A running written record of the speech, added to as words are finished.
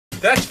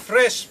That's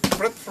fresh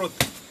fruit.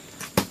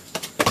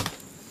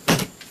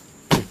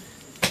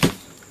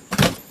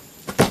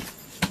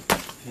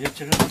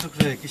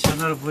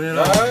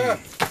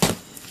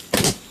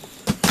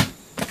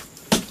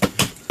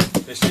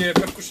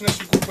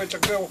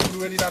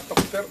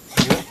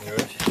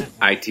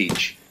 I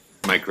teach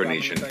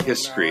Micronesian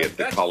history at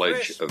the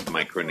College of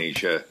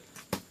Micronesia,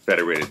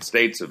 Federated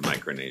States of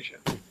Micronesia.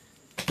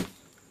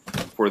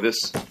 For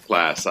this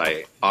class,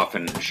 I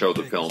often show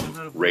the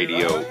film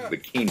Radio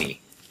Bikini,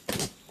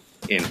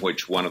 in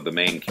which one of the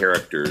main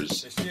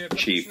characters,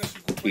 Chief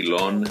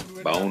Kilon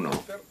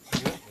Bauno,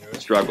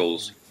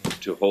 struggles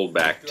to hold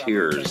back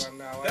tears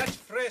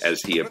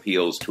as he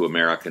appeals to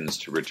Americans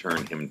to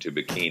return him to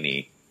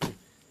Bikini,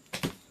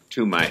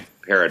 to my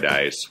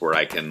paradise where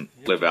I can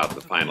live out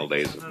the final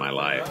days of my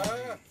life.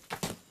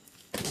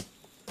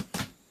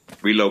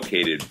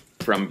 Relocated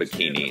from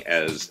Bikini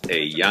as a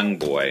young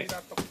boy,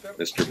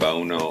 Mr.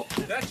 Bauno,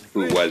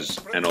 who was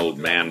an old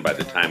man by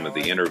the time of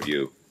the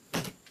interview,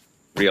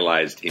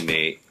 realized he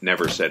may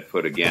never set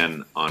foot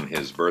again on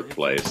his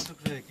birthplace,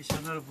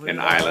 an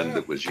island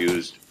that was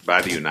used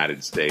by the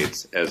United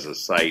States as a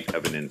site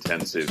of an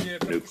intensive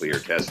nuclear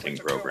testing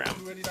program.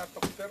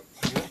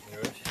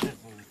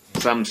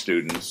 Some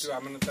students,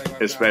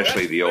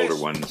 especially the older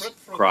ones,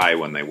 cry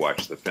when they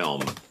watch the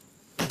film.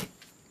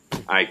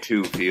 I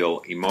too feel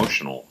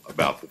emotional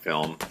about the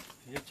film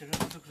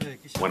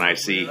when I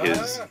see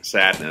his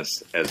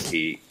sadness as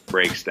he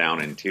breaks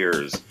down in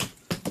tears.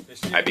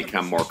 I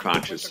become more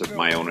conscious of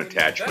my own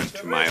attachment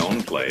to my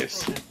own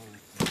place,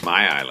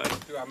 my island.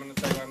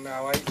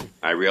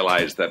 I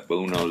realize that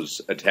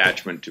Bruno's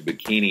attachment to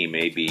Bikini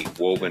may be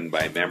woven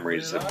by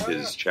memories of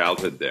his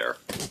childhood there.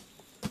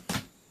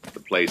 The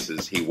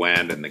places he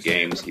went and the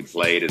games he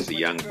played as a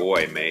young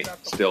boy may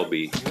still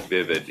be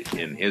vivid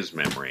in his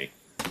memory.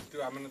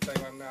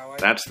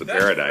 That's the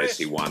paradise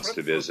he wants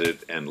to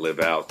visit and live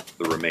out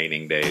the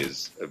remaining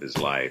days of his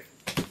life.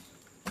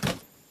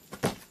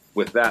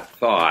 With that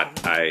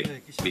thought, I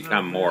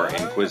become more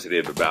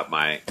inquisitive about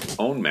my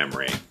own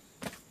memory.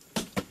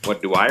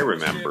 What do I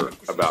remember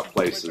about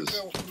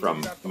places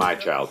from my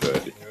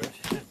childhood?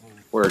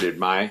 Where did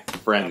my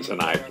friends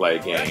and I play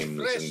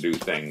games and do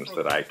things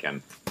that I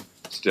can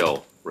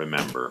still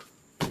remember?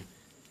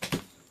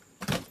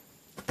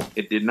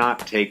 It did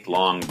not take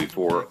long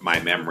before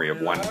my memory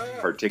of one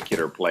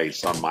particular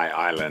place on my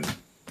island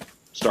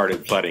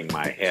started flooding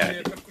my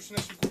head.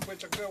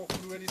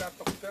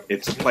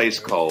 It's a place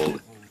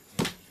called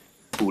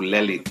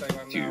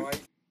Ulelitu,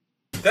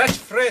 That's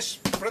fresh.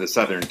 the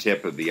southern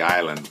tip of the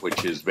island,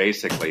 which is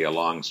basically a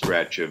long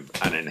stretch of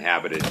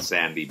uninhabited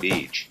sandy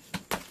beach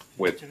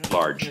with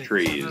large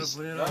trees,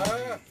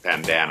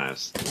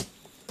 pandanus.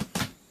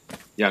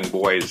 Young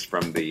boys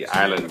from the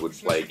island would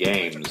play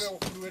games,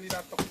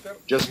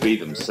 just be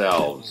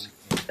themselves,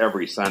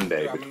 every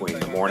Sunday between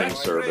the morning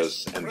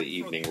service and the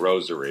evening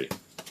rosary.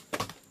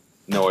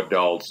 No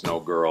adults, no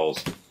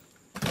girls,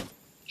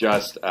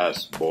 just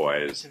us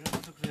boys.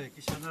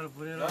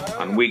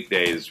 On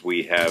weekdays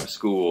we have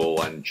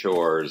school and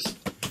chores,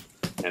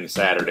 and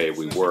Saturday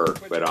we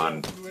work, but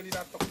on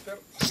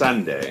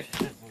Sunday,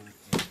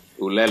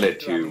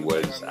 Ulelitu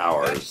was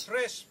ours,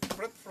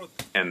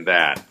 and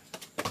that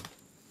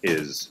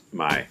is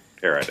my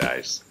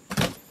paradise.